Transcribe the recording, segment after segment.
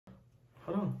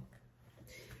Hold on.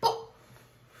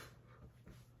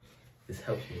 This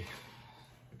helps me.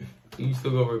 You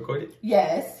still gonna record it?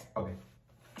 Yes. Okay.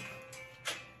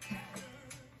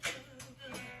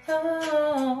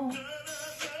 Oh.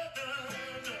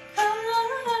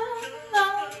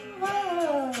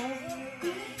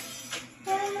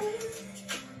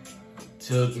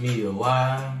 Took me a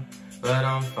while, but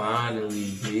I'm finally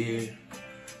here.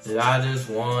 I just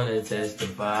wanna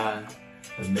testify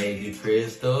and make it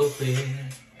crystal clear.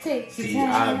 See,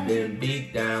 I've been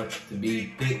beat down to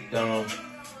be picked on.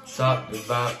 Talked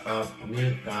about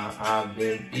I've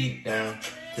been beat down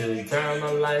till you turn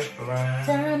my life around.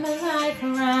 Turn my life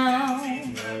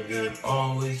around. I will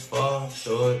always fall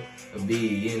short of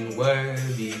being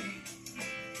worthy.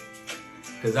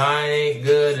 'Cause I ain't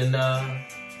good enough,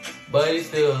 but he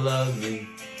still loves me.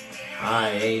 I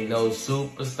ain't no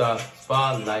superstar,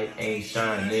 spotlight ain't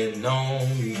shining on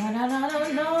me.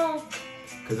 No.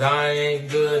 'Cause I ain't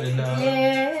good enough,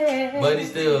 Yeah. but he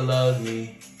still loves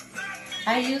me.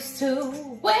 I used to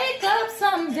wake up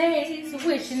some days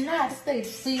wishing I'd stayed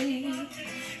asleep.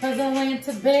 'Cause I went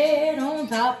to bed on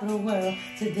top of the world.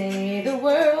 Today the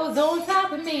world's on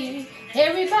top of me.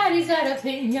 Everybody's got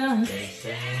opinions.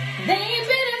 They ain't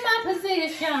been in my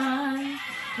position.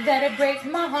 That it breaks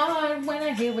my heart when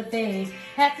I hear what they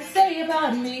have to say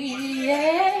about me.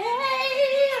 Yeah.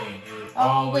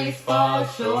 Always fall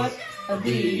short of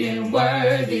being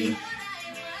worthy.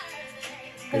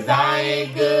 'Cause I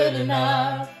ain't good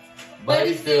enough, but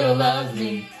he still loves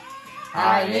me.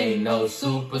 I ain't no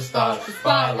superstar, the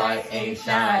spotlight ain't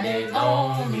shining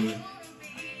on me.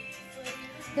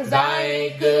 'Cause I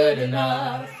ain't good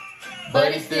enough,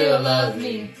 but he still loves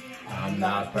me. I'm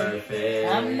not perfect.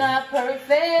 I'm not perfect.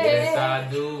 Yes, I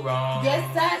do wrong. Yes,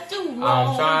 I do wrong.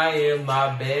 I'm trying my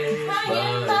best, Trying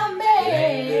but my best. it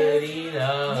ain't good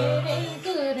enough. It ain't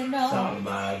good enough. Talking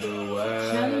by the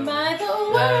word. Talking by the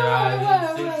That I word.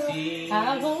 won't succeed.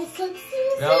 I won't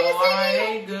succeed. No, I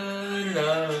ain't good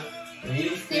enough.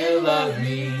 He still loves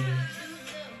me.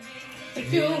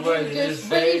 If you would just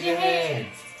raise your hand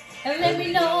and let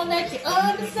me know that you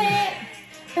understand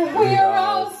that we're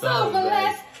all so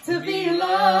blessed to be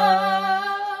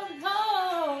loved.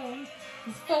 Oh,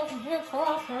 he's spoken here for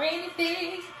all for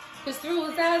anything, 'cause through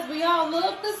his eyes we all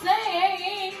look the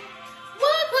same.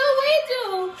 What could we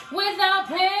do without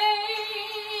pain?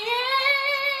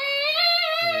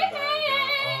 I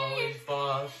always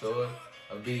fall short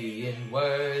of being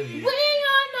worthy. We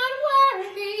are not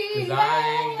worthy. 'Cause I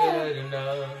ain't good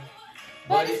enough,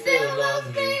 But he still loves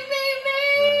me, me.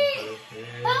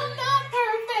 I'm not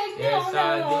perfect, Yes, no,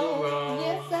 I no. do wrong.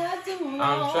 Yes, I do wrong.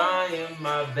 I'm trying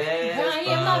my best,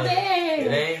 Trying my but best.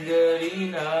 it ain't good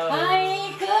enough. I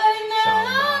ain't good enough.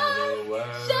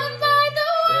 Shut by the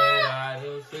word. That I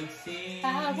don't succeed.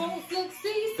 I won't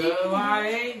succeed. So I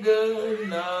ain't good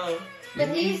enough, But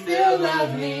he still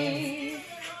loves me.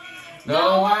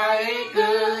 No, I ain't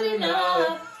good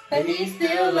enough, but he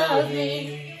still loves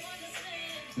me.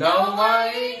 No, I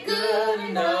ain't good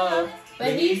enough,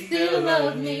 But he still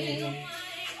loves me.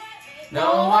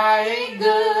 No, I ain't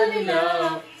good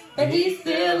enough, But he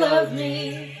still loves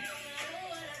me.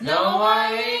 No,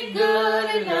 I ain't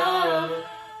good enough,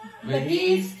 but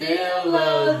he still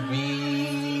loves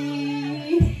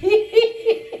me.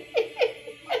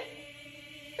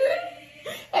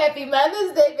 Happy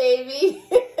Mother's Day, baby.